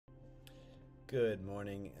Good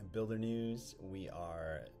morning, Builder News. We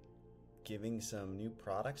are giving some new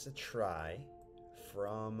products a try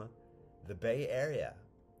from the Bay Area.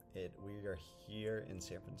 We are here in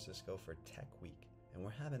San Francisco for Tech Week, and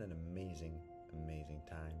we're having an amazing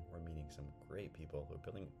time. We're meeting some great people who are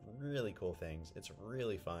building really cool things. It's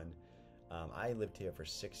really fun. I lived here for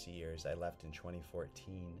 6 years. I left in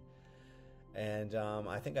 2014. And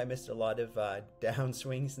I think I missed a lot of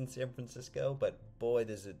downswings in San Francisco, but boy,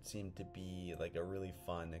 does it seem to be like a really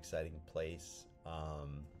fun, exciting place.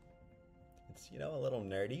 It's, a little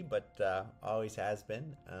nerdy, but always has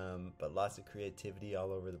been. But lots of creativity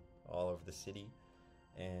all over the city,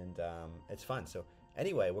 and it's fun. So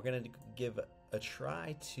anyway, we're gonna give a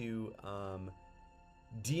try to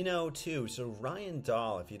Deno 2. So Ryan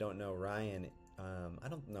Dahl, if you don't know Ryan, I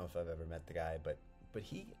don't know if I've ever met the guy, but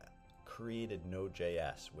he created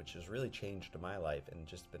Node.js, which has really changed my life and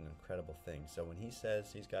just been an incredible thing. So when he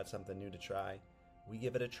says he's got something new to try, we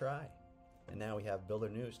give it a try. And now we have Builder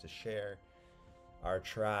News to share our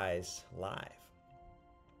tries live.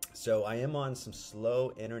 So I am on some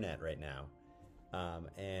slow internet right now.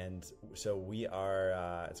 And so we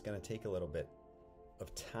are, it's going to take a little bit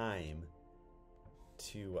of time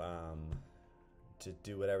to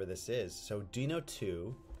do whatever this is. So Deno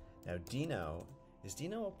 2, now Deno, is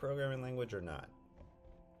Deno a programming language or not?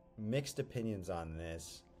 Mixed opinions on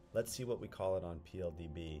this. Let's see what we call it on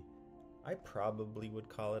PLDB. I probably would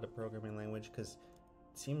call it a programming language because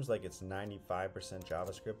it seems like it's 95%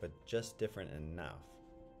 JavaScript, but just different enough.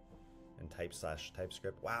 And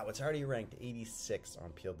type/TypeScript. Wow, it's already ranked 86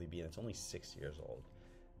 on PLDB and it's only 6 years old.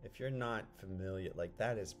 If you're not familiar, like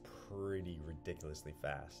that is pretty ridiculously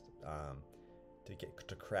fast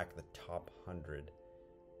to crack the top 100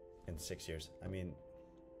 in 6 years. I mean,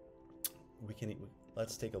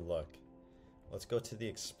 let's take a look. Let's go to the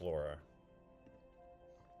Explorer.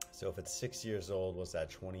 So if it's 6 years old, was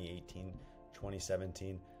that 2018,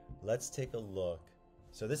 2017? Let's take a look.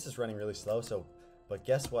 So this is running really slow. But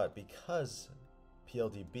guess what? Because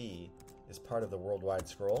PLDB is part of the worldwide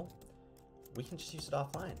scroll, we can just use it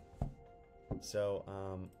offline. So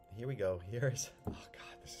here we go. Oh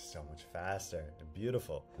God, this is so much faster and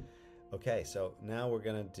beautiful. Okay, so now we're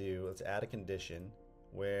gonna let's add a condition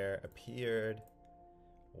where appeared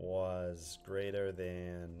was greater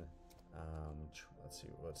than, let's see,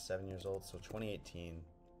 what's 7 years old? So 2018,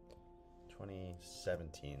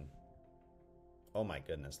 2017. Oh my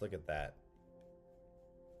goodness, look at that.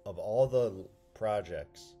 Of all the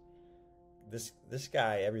projects, this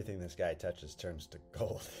guy, everything this guy touches turns to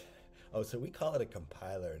gold. Oh, so we call it a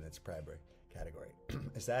compiler in its primary category.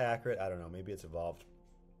 Is that accurate? I don't know, maybe it's evolved.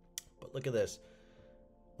 But look at this.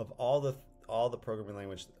 Of all the programming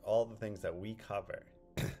language, all the things that we cover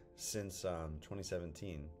since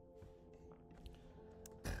 2017,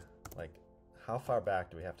 like how far back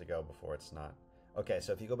do we have to go before it's not? Okay,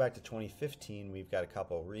 so if you go back to 2015, we've got a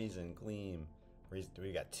couple. Reason, Gleam,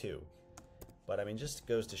 we got 2. But I mean, just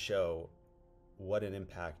goes to show what an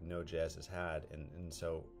impact Node.js has had. And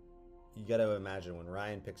so you got to imagine when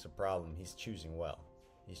Ryan picks a problem, he's choosing well.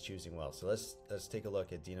 So let's take a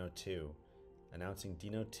look at Deno 2. Announcing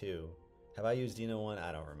Deno 2. Have I used Deno 1?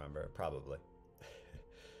 I don't remember. Probably.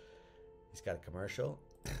 He's got a commercial.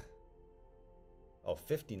 Oh,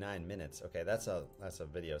 59 minutes. Okay, that's a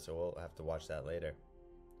video, so we'll have to watch that later.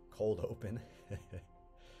 Cold open.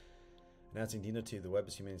 Announcing Deno 2, the web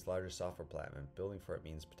is humanity's largest software platform. Building for it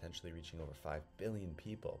means potentially reaching over 5 billion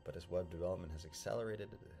people, but as web development has accelerated,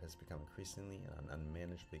 it has become increasingly and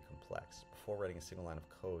unmanageably complex. Before writing a single line of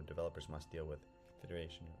code, developers must deal with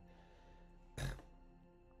configuration.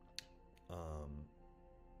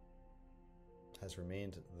 Has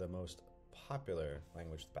remained the most popular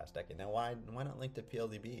language the past decade. Now, why not link to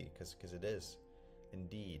PLDB? Because it is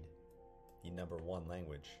indeed the #1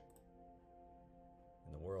 language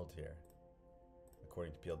in the world here,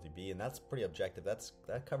 according to PLDB, and that's pretty objective.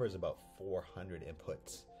 That covers about 400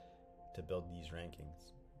 inputs to build these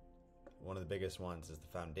rankings. One of the biggest ones is the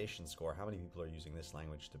foundation score. How many people are using this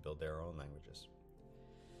language to build their own languages?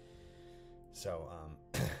 So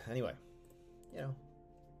anyway,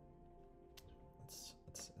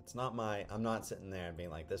 it's not I'm not sitting there and being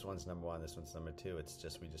like, this one's #1, this one's #2. It's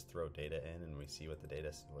just we just throw data in and we see what the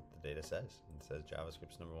data says. It says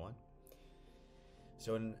JavaScript's #1.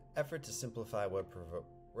 So in an effort to simplify web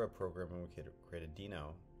programming, we created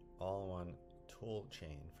Deno, all-in-one tool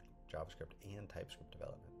chain for JavaScript and TypeScript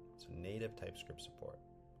development. So native TypeScript support.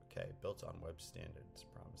 Okay, built on web standards,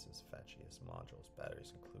 promises, Fetch.js modules,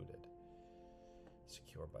 batteries included.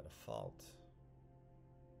 Secure by default.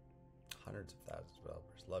 Hundreds of thousands of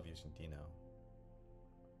developers love using Deno.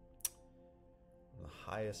 The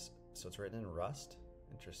highest So it's written in Rust?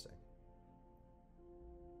 Interesting.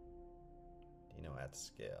 Deno at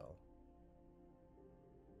scale.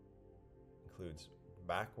 Includes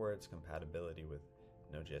backwards compatibility with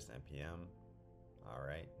Node.js and NPM. All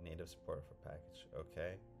right, native support for package,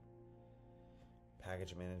 okay.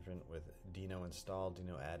 Package management with Deno install,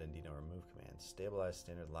 Deno add, and Deno remove commands. Stabilized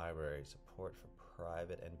standard library, support for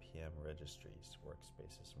private NPM registries,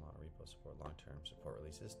 workspaces, modern repo support, long-term support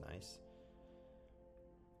releases, nice.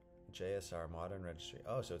 JSR, modern registry.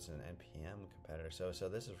 Oh, so it's an NPM competitor. So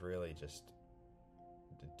this is really just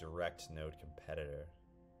the direct node competitor.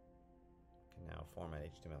 Can now format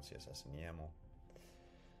HTML, CSS, and YAML.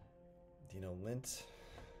 Deno lint.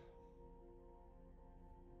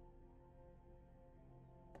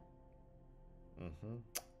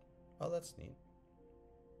 Oh, that's neat.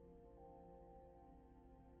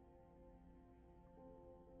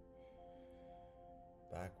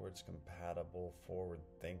 Backwards compatible, forward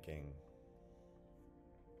thinking.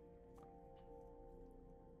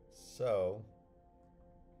 So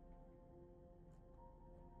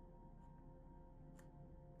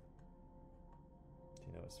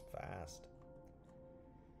Deno is fast.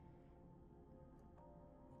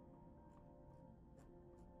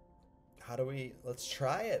 How do we, let's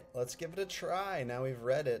try it. Let's give it a try. Now we've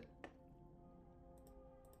read it.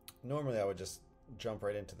 Normally I would just jump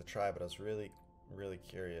right into the try, but I was really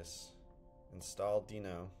curious. Install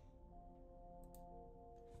Deno.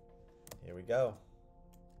 Here we go.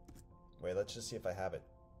 Wait, let's just see if I have it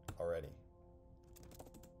already.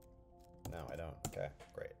 No, I don't. Okay,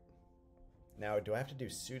 great. Now, do I have to do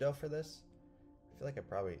sudo for this? I feel like I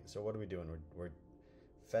probably, so what are we doing? We're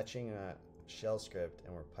fetching a shell script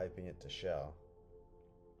and we're piping it to shell.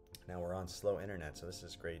 Now we're on slow internet, so this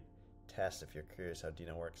is a great test if you're curious how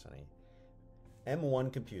Deno works on a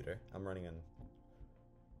M1 computer. I'm running on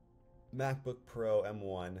MacBook Pro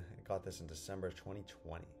M1. I got this in December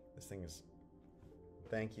 2020. This thing is,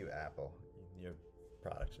 thank you, Apple. Your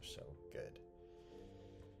products are so good.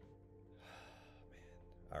 Man.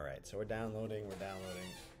 All right, so we're downloading.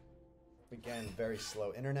 Again, very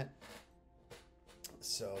slow internet.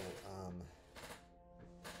 So,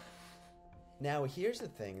 now here's the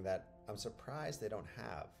thing that I'm surprised they don't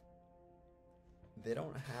have. They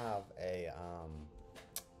don't have a,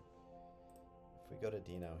 if we go to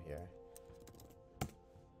Deno here,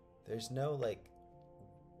 there's no like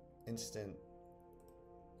instant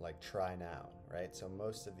like try now, right? So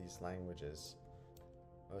most of these languages,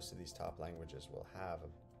 most of these top languages will have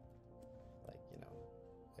like, you know,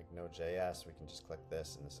 like Node.js, we can just click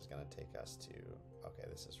this and this is going to take us to, okay,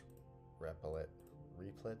 this is Replit,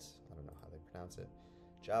 I don't know how they pronounce it.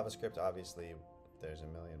 JavaScript, obviously, there's a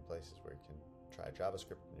million places where you can try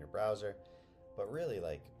JavaScript in your browser, but really,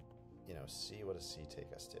 like, you know, C, what does C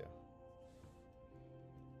take us to?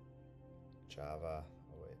 Java,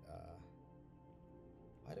 oh wait,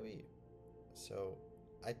 why do we, so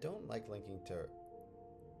I don't like linking to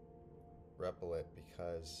Replit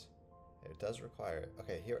because it does require,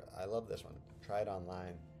 okay, here, I love this one, try it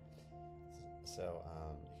online. So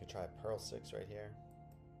you can try Perl 6 right here.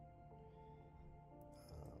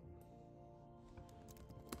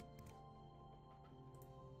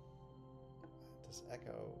 Does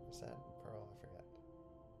echo, is that Perl? I forget.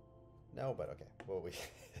 No, but okay. Well, we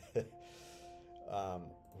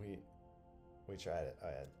tried it. Oh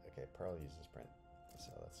yeah, okay. Perl uses print.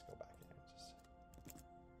 So let's go back here.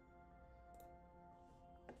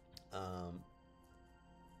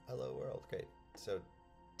 Hello world, great. So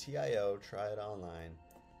TIO, try it online.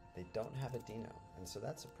 They don't have a Deno, and so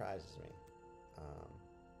that surprises me. I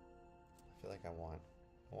feel like I want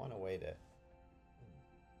a way to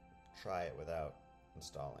try it without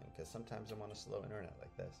installing, because sometimes I'm on a slow internet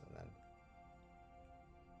like this, and then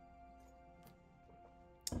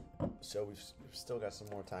so we've still got some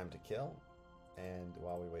more time to kill, and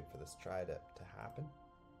while we wait for this try to happen.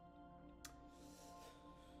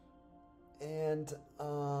 And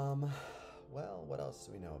well, what else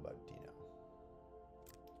do we know about Deno?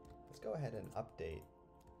 Let's go ahead and update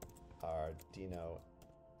our Deno,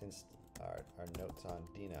 our notes on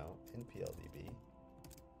Deno in PLDB.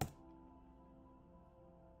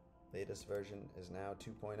 Latest version is now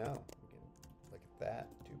 2.0. We can look at that,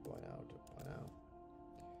 2.0,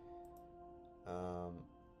 2.0. We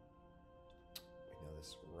know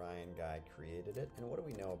this Ryan guy created it. And what do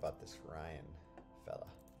we know about this Ryan fella?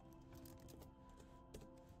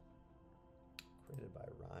 Created by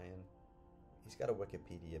Ryan. He's got a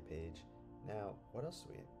Wikipedia page. Now, what else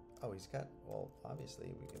do we, oh, he's got, well,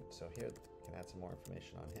 obviously we can, so here we can add some more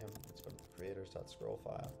information on him. Let's go to the creators.scroll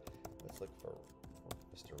file. Let's look for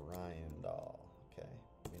Mr. Ryan Dahl. Okay,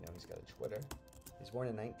 we know he's got a Twitter. He's born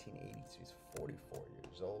in 1980, so he's 44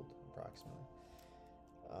 years old, approximately.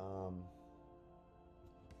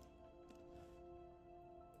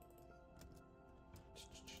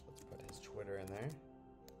 Let's put his Twitter in there.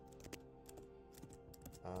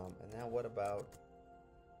 And now what about,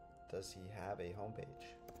 does he have a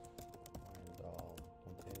homepage? Doll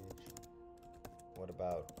homepage. What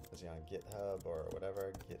about, is he on GitHub or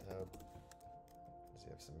whatever? GitHub. Does he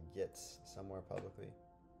have some Gits somewhere publicly?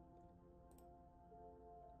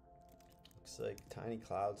 Looks like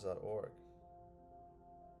tinyclouds.org.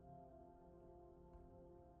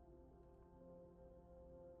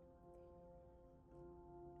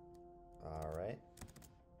 All right.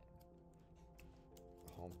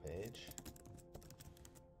 Homepage.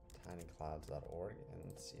 tinyclouds.org, and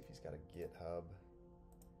let's see if he's got a GitHub.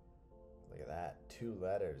 Look at that, 2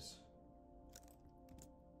 letters.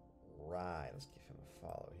 Right, let's give him a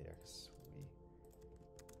follow here,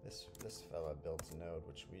 because this fella built a node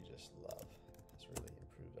which we just love. It's really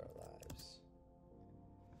improved our lives.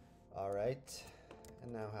 All right,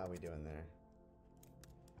 and now how are we doing there?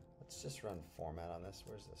 Let's just run format on this.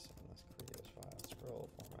 Where's this on this creators file? Scroll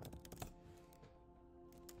format.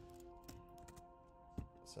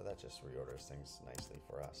 So that just reorders things nicely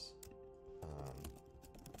for us.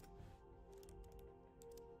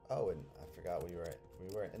 Oh, and I forgot we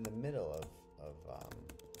were in the middle of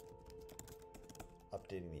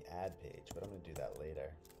updating the ad page, but I'm gonna do that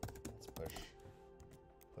later. Let's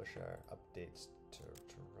push our updates to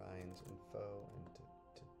Ryan's info and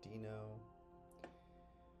to Deno.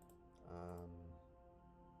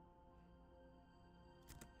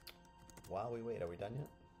 While we wait, are we done yet?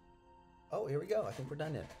 Oh, here we go. I think we're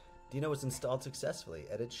done yet. Deno was installed successfully.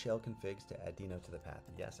 Edit shell configs to add Deno to the path.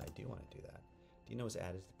 Yes, I do want to do that. Deno was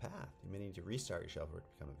added to the path. You may need to restart your shell for it to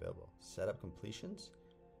become available. Setup completions.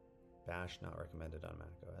 Bash not recommended on Mac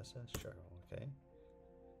OS. Sure, okay.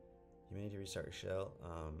 You may need to restart your shell.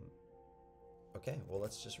 Okay, well,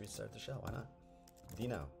 let's just restart the shell. Why not?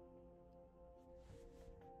 Deno.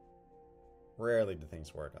 Rarely do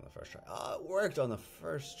things work on the first try. Oh, it worked on the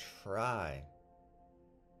first try.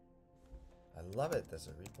 I love it. There's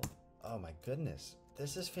a repo. Oh my goodness.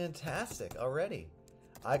 This is fantastic already.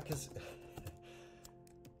 I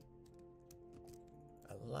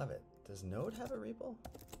love it. Does Node have a repo?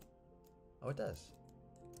 Oh, it does.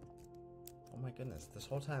 Oh my goodness. This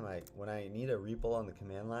whole time when I need a repo on the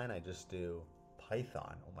command line, I just do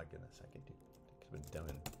Python. Oh my goodness. I could have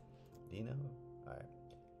done Deno. All right.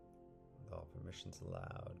 With all permissions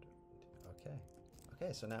allowed. Okay.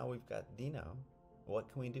 Okay, so now we've got Deno.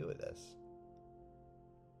 What can we do with this?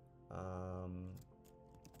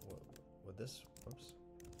 With this, whoops.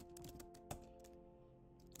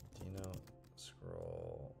 Deno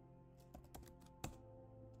scroll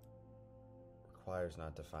requires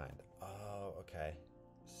not defined. Oh, okay.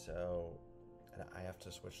 So I have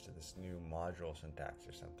to switch to this new module syntax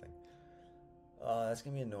or something. That's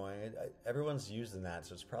gonna be annoying. Everyone's using that,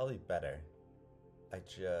 so it's probably better. I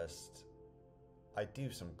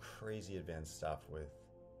do some crazy advanced stuff with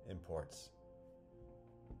imports.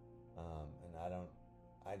 And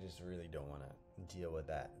I just really don't want to deal with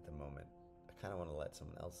that at the moment. I kind of want to let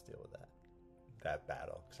someone else deal with that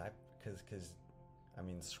battle. Because I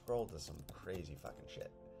mean, Scroll does some crazy fucking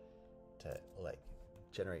shit to like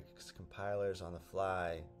generate compilers on the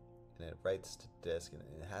fly, and it writes to disk, and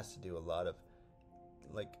it has to do a lot of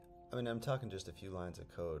like, I mean, I'm talking just a few lines of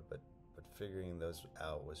code, but figuring those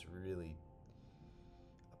out was really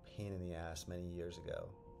a pain in the ass many years ago.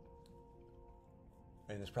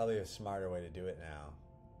 And there's probably a smarter way to do it now,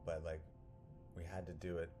 but like we had to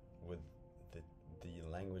do it with the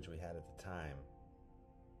language we had at the time.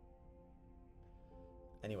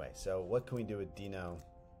 Anyway, so what can we do with Deno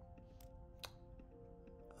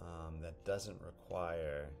that doesn't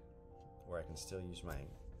require, where I can still use my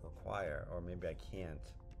require, or maybe I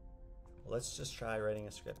can't? Well, let's just try writing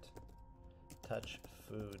a script. Touch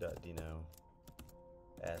foo.deno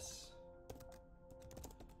s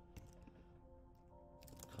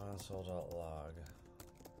console.log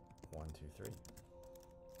 1, 2, 3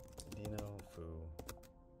 Deno foo.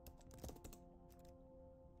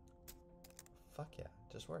 Fuck yeah,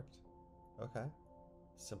 just worked. Okay,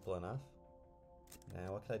 simple enough.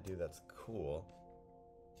 Now what can I do that's cool?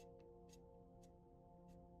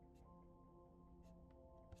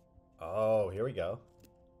 Oh, here we go.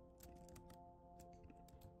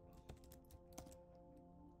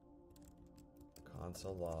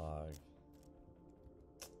 Console log.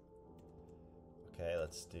 Okay,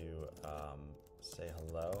 let's do say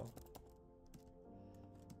hello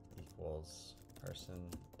equals person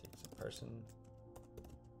takes a person.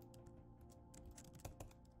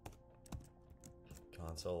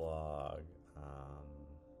 console log,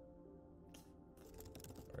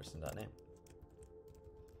 person.name.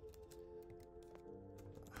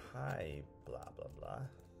 Hi, blah, blah, blah.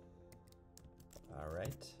 All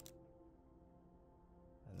right.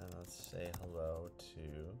 And then let's say hello to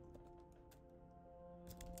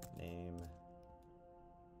name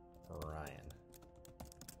Ryan.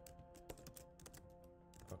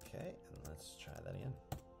 Okay, and let's try that again.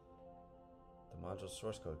 The module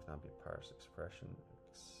source code cannot be parsed. Expression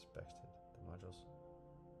expected. The module's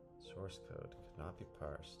source code could not be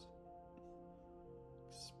parsed.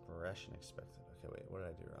 Expression expected. Okay, wait, what did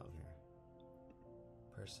I do wrong here?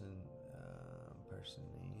 Person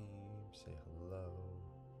name, say hello.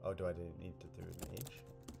 Oh, do I need to do an age?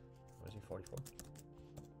 Was he 44?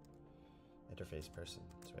 Interface person.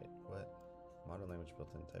 That's right. What? Modern language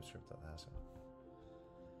built in TypeScript. Haskell.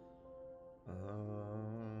 I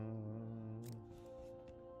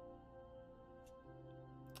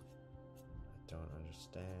don't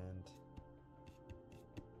understand.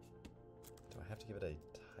 Do I have to give it a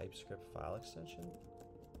TypeScript file extension?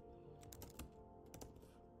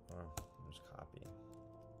 Or just copy?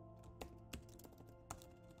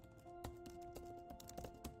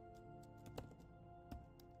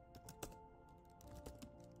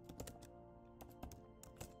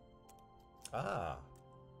 Ah.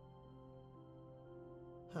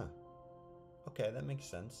 Huh. Okay, that makes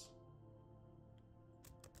sense.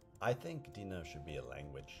 I think Deno should be a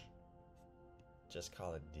language. Just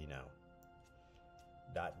call it Deno.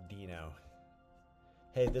 .Deno.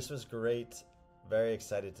 Hey, this was great. Very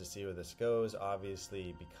excited to see where this goes.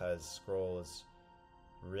 Obviously, because Scroll is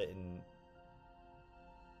written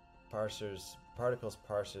parsers, particles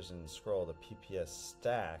parsers in Scroll, the PPS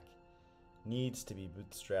stack needs to be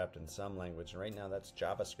bootstrapped in some language. And right now that's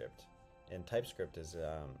JavaScript. And TypeScript is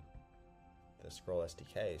the Scroll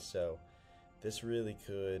SDK. So this really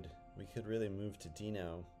we could really move to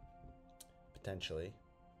Deno potentially.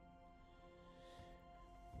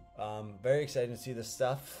 Very excited to see this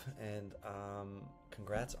stuff, and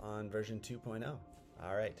congrats on version 2.0.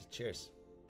 All right, cheers.